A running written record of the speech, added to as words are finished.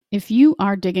If you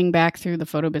are digging back through the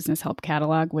Photo Business Help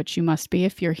catalog, which you must be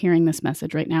if you're hearing this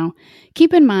message right now,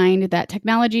 keep in mind that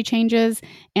technology changes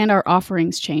and our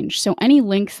offerings change. So any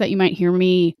links that you might hear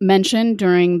me mention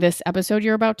during this episode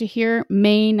you're about to hear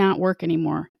may not work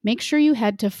anymore. Make sure you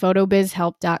head to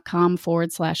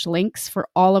photobizhelp.com/links for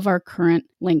all of our current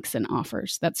links and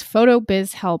offers. That's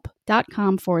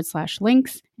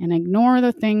photobizhelp.com/links, and ignore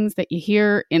the things that you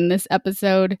hear in this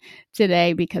episode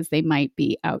today because they might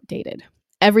be outdated.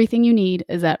 Everything you need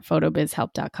is at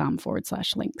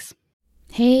photobizhelp.com/links.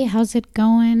 Hey, how's it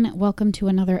going? Welcome to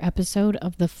another episode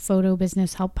of the Photo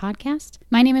Business Help Podcast.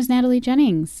 My name is Natalie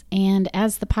Jennings, and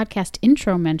as the podcast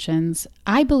intro mentions,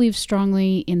 I believe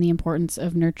strongly in the importance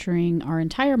of nurturing our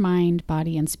entire mind,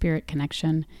 body, and spirit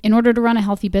connection in order to run a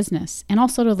healthy business and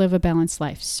also to live a balanced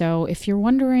life. So if you're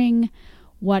wondering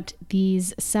what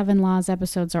these 7 laws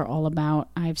episodes are all about,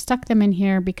 I've stuck them in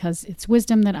here because it's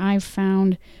wisdom that I've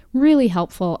found really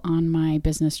helpful on my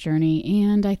business journey,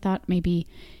 and I thought maybe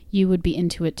you would be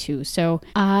into it too. So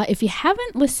if you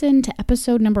haven't listened to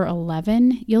episode number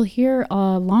 11, you'll hear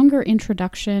a longer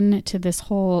introduction to this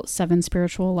whole 7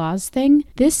 spiritual laws thing.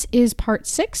 This is part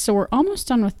 6, so we're almost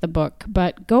done with the book,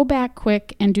 but go back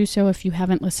quick and do so if you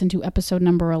haven't listened to episode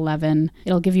number 11.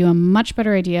 It'll give you a much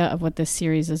better idea of what this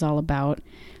series is all about.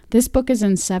 This book is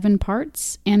in 7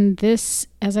 parts, and this,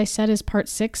 as I said, is part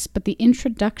 6, but the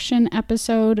introduction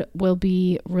episode will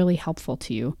be really helpful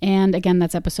to you. And again,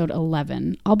 that's episode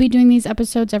 11. I'll be doing these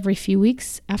episodes every few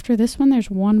weeks. After this one, there's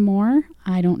one more.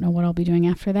 I don't know what I'll be doing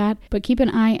after that, but keep an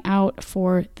eye out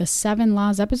for the 7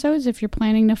 laws episodes if you're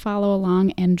planning to follow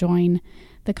along and join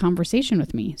the conversation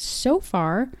with me. So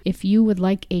far, if you would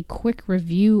like a quick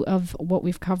review of what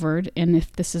we've covered, and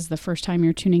if this is the first time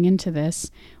you're tuning into this,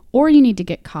 or you need to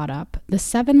get caught up, the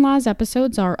 7 laws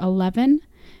episodes are 11,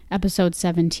 episode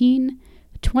 17,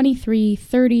 23,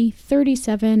 30,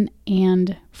 37,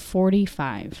 and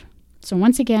 45. So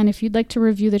once again, if you'd like to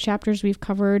review the chapters we've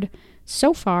covered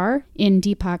so far in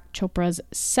Deepak Chopra's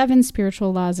 7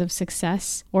 Spiritual Laws of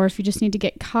Success, or if you just need to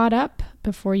get caught up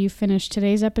before you finish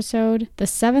today's episode, the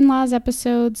 7 laws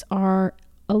episodes are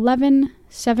 11,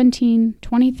 17,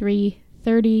 23,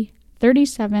 30,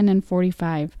 37, and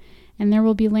 45. And there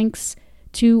will be links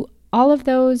to all of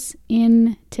those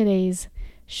in today's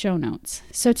show notes.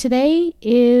 So today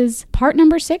is part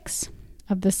number 6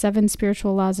 of the 7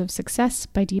 Spiritual Laws of Success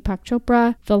by Deepak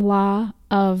Chopra, the Law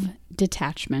of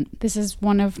Detachment. This is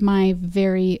one of my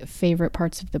very favorite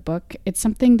parts of the book. It's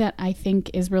something that I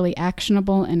think is really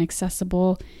actionable and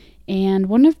accessible, and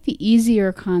one of the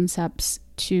easier concepts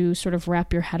to sort of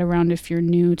wrap your head around if you're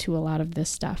new to a lot of this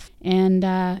stuff. And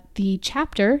the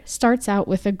chapter starts out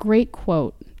with a great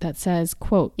quote that says,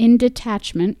 quote, "In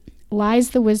detachment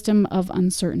lies the wisdom of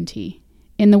uncertainty.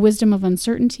 In the wisdom of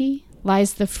uncertainty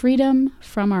lies the freedom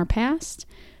from our past,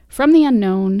 from the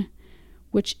unknown,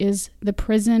 which is the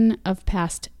prison of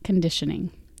past conditioning.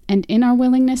 And in our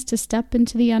willingness to step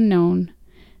into the unknown,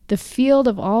 the field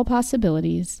of all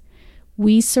possibilities,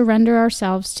 we surrender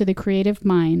ourselves to the creative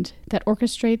mind that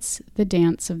orchestrates the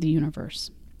dance of the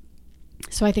universe."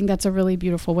 So I think that's a really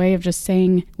beautiful way of just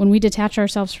saying when we detach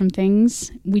ourselves from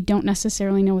things, we don't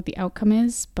necessarily know what the outcome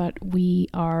is, but we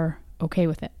are okay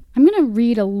with it. I'm going to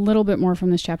read a little bit more from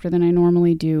this chapter than I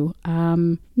normally do.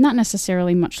 Not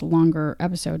necessarily much longer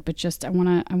episode, but just I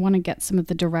want to get some of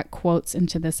the direct quotes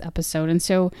into this episode. And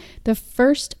so the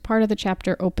first part of the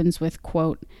chapter opens with,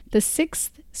 quote, "The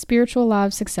 6th spiritual law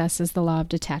of success is the law of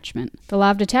detachment. The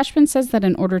law of detachment says that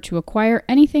in order to acquire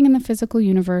anything in the physical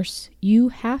universe, you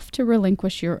have to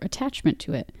relinquish your attachment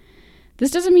to it.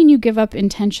 This doesn't mean you give up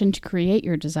intention to create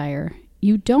your desire.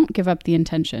 You don't give up the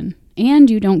intention, and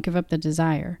you don't give up the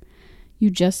desire. You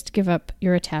just give up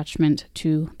your attachment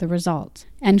to the result."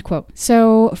 End quote.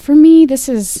 So for me, this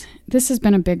has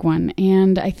been a big one.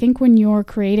 And I think when you're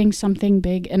creating something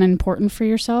big and important for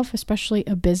yourself, especially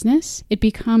a business, it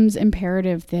becomes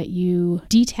imperative that you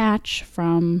detach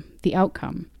from the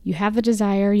outcome. You have the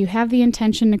desire, you have the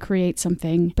intention to create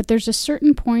something, but there's a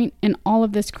certain point in all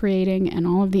of this creating and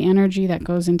all of the energy that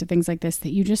goes into things like this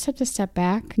that you just have to step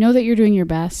back, know that you're doing your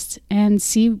best, and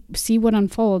see what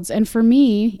unfolds. And for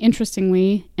me,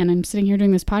 interestingly, and I'm sitting here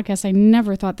doing this podcast, I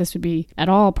never thought this would be at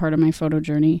all part of my photo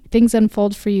journey. Things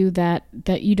unfold for you that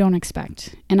you don't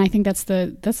expect. And I think that's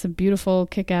the beautiful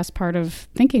kick-ass part of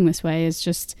thinking this way, is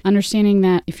just understanding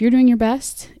that if you're doing your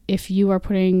best, if you are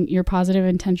putting your positive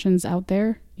intentions out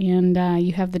there, and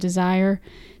you have the desire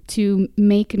to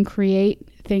make and create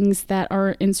things that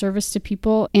are in service to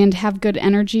people and have good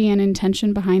energy and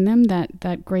intention behind them,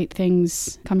 that great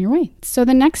things come your way. So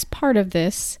the next part of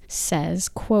this says,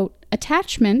 quote,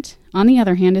 "Attachment on the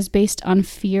other hand, is based on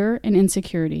fear and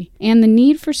insecurity. And the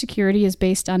need for security is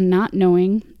based on not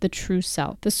knowing the true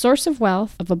self. The source of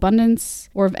wealth, of abundance,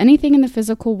 or of anything in the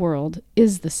physical world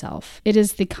is the self. It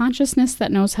is the consciousness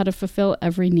that knows how to fulfill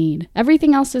every need.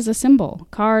 Everything else is a symbol.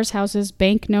 Cars, houses,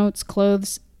 banknotes,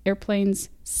 clothes, airplanes.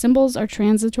 Symbols are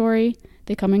transitory.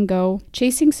 They come and go.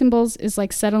 Chasing symbols is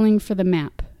like settling for the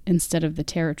map instead of the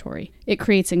territory. It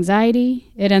creates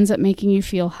anxiety. It ends up making you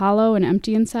feel hollow and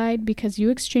empty inside because you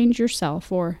exchange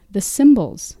yourself or the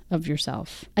symbols of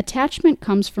yourself. Attachment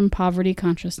comes from poverty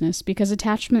consciousness because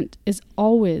attachment is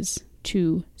always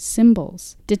to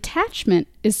symbols. Detachment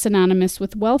is synonymous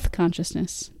with wealth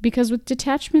consciousness because with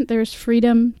detachment there's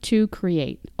freedom to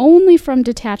create. Only from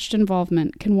detached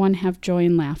involvement can one have joy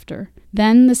and laughter.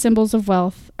 Then the symbols of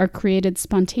wealth are created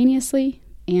spontaneously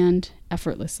and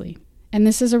effortlessly. And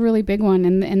this is a really big one.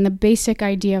 And the basic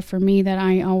idea for me that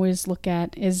I always look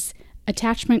at is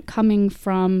attachment coming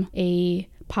from a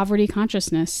poverty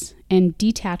consciousness and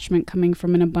detachment coming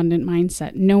from an abundant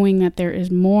mindset, knowing that there is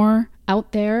more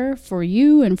out there for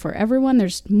you and for everyone.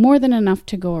 There's more than enough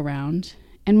to go around.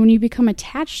 And when you become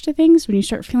attached to things, when you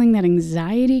start feeling that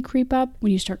anxiety creep up,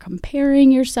 when you start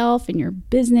comparing yourself and your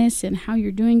business and how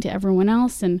you're doing to everyone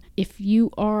else, and if you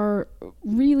are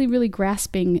really, really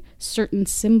grasping certain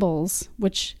symbols,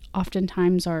 which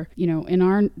oftentimes are, in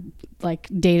our like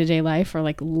day-to-day life are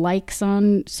like likes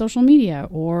on social media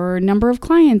or number of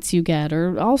clients you get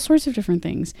or all sorts of different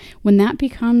things. When that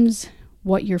becomes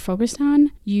what you're focused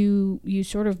on, you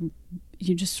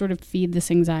just sort of feed this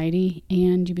anxiety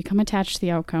and you become attached to the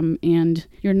outcome, and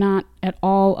you're not at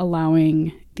all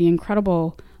allowing the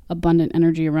incredible abundant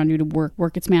energy around you to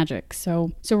work its magic.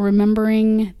 So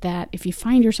remembering that if you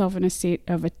find yourself in a state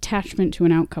of attachment to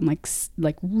an outcome,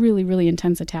 like really, really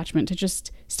intense attachment, to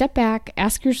just step back,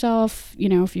 ask yourself,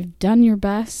 if you've done your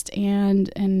best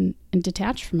and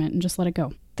detach from it and just let it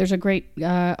go. There's a great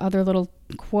other little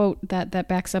quote that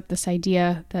backs up this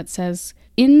idea that says,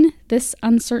 "In this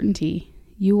uncertainty,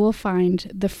 you will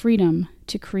find the freedom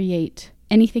to create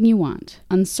anything you want.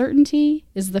 Uncertainty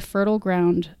is the fertile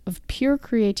ground of pure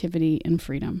creativity and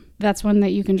freedom." That's one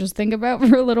that you can just think about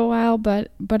for a little while, but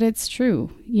it's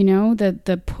true.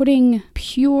 The putting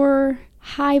pure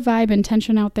high vibe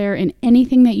intention out there in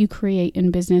anything that you create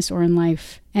in business or in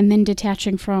life, and then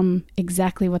detaching from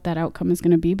exactly what that outcome is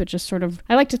going to be, but just sort of,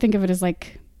 I like to think of it as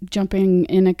like jumping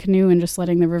in a canoe and just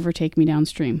letting the river take me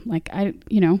downstream. Like I'm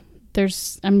going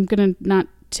to not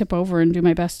tip over and do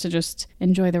my best to just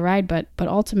enjoy the ride, but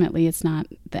ultimately it's not,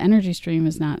 the energy stream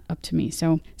is not up to me.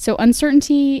 So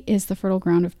uncertainty is the fertile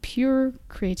ground of pure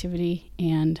creativity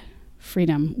and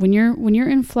freedom. When you're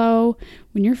in flow,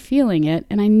 when you're feeling it,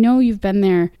 and I know you've been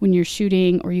there when you're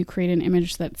shooting or you create an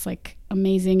image that's like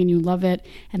amazing and you love it,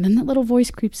 and then that little voice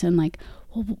creeps in like,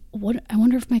 well, what? I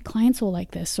wonder if my clients will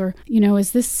like this, or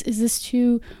is this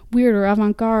too weird or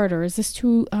avant-garde, or is this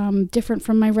too different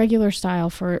from my regular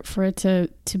style for it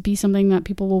to be something that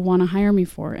people will want to hire me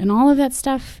for, and all of that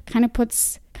stuff kind of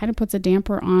puts a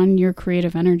damper on your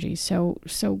creative energy. So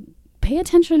pay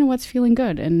attention to what's feeling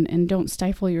good and don't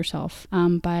stifle yourself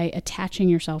by attaching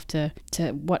yourself to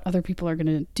what other people are going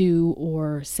to do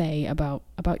or say about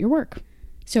your work.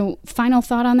 So final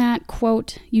thought on that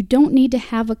quote, you don't need to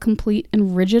have a complete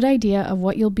and rigid idea of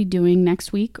what you'll be doing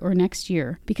next week or next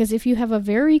year, because if you have a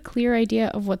very clear idea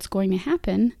of what's going to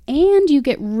happen and you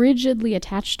get rigidly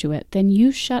attached to it, then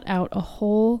you shut out a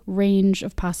whole range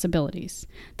of possibilities.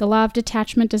 The law of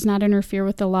detachment does not interfere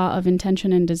with the law of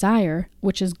intention and desire,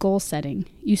 which is goal setting.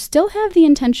 You still have the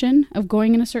intention of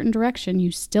going in a certain direction.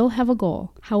 You still have a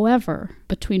goal. However,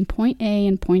 between point A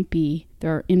and point B,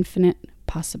 there are infinite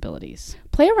possibilities.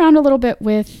 Play around a little bit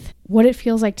with what it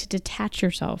feels like to detach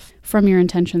yourself from your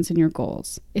intentions and your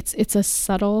goals. It's a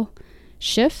subtle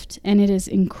shift, and it is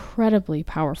incredibly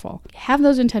powerful. Have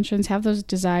those intentions, have those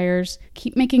desires,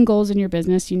 keep making goals in your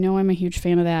business. I'm a huge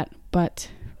fan of that, but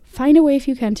find a way if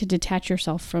you can to detach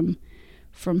yourself from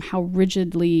how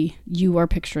rigidly you are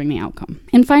picturing the outcome.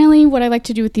 And finally, what I like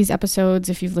to do with these episodes,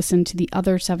 if you've listened to the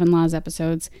other 7 Laws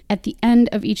episodes, at the end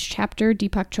of each chapter,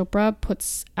 Deepak Chopra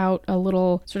puts out a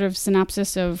little sort of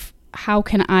synopsis of how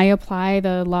can I apply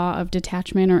the law of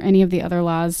detachment or any of the other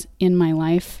laws in my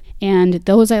life. And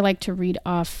those I like to read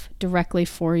off directly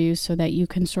for you so that you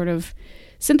can sort of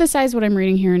synthesize what I'm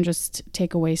reading here and just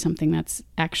take away something that's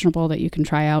actionable that you can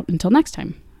try out until next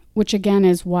time. Which again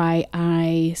is why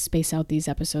I space out these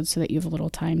episodes so that you have a little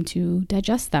time to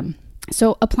digest them.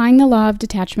 So applying the law of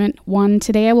detachment. 1,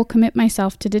 today I will commit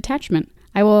myself to detachment.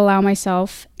 I will allow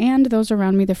myself and those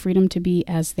around me the freedom to be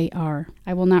as they are.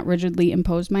 I will not rigidly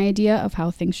impose my idea of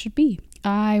how things should be.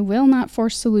 I will not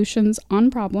force solutions on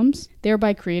problems,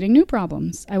 thereby creating new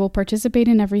problems. I will participate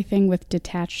in everything with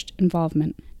detached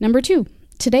involvement. Number 2,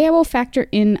 today I will factor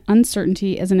in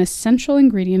uncertainty as an essential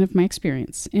ingredient of my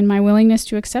experience. In my willingness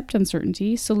to accept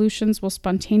uncertainty, solutions will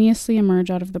spontaneously emerge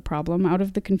out of the problem, out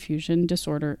of the confusion,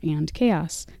 disorder, and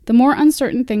chaos. The more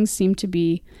uncertain things seem to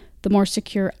be, the more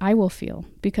secure I will feel,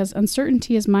 because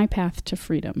uncertainty is my path to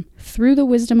freedom. Through the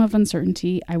wisdom of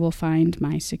uncertainty, I will find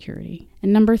my security.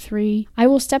 And number 3, I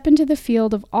will step into the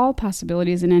field of all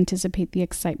possibilities and anticipate the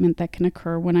excitement that can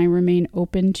occur when I remain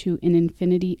open to an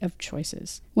infinity of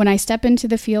choices. When I step into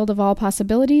the field of all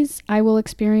possibilities, I will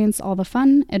experience all the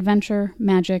fun, adventure,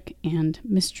 magic, and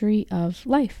mystery of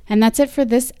life. And that's it for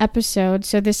this episode.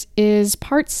 So this is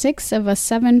part 6 of a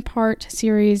 7-part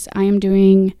series I am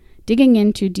doing, digging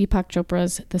into Deepak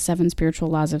Chopra's The 7 Spiritual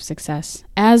Laws of Success.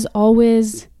 As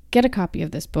always, get a copy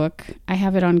of this book. I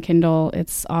have it on Kindle.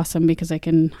 It's awesome because I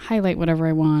can highlight whatever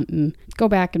I want and go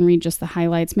back and read just the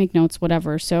highlights, make notes,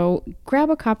 whatever. So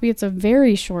grab a copy. It's a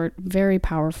very short, very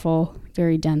powerful,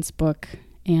 very dense book,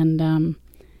 and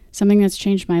something that's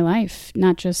changed my life,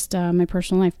 not just my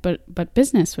personal life, but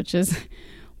business, which is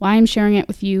why I'm sharing it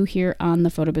with you here on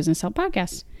the Photo Business Help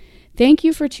Podcast. Thank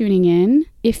you for tuning in.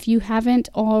 If you haven't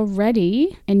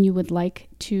already and you would like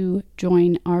to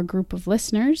join our group of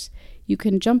listeners, you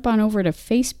can jump on over to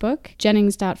Facebook,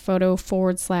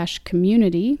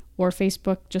 jennings.photo/community, or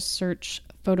Facebook, just search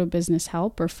Photo Business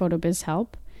Help or Photo Biz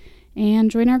Help,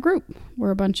 and join our group.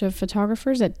 We're a bunch of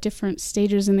photographers at different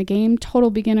stages in the game,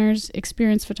 total beginners,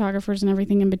 experienced photographers, and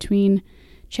everything in between,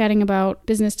 chatting about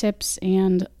business tips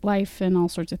and life and all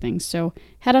sorts of things. So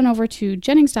head on over to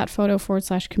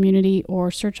jennings.photo/community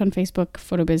or search on Facebook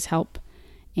Photo Biz Help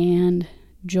and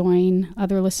join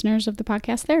other listeners of the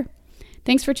podcast there.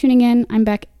 Thanks for tuning in. I'm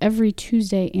back every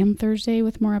Tuesday and Thursday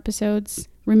with more episodes.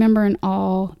 Remember, in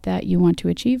all that you want to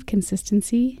achieve,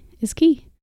 consistency is key.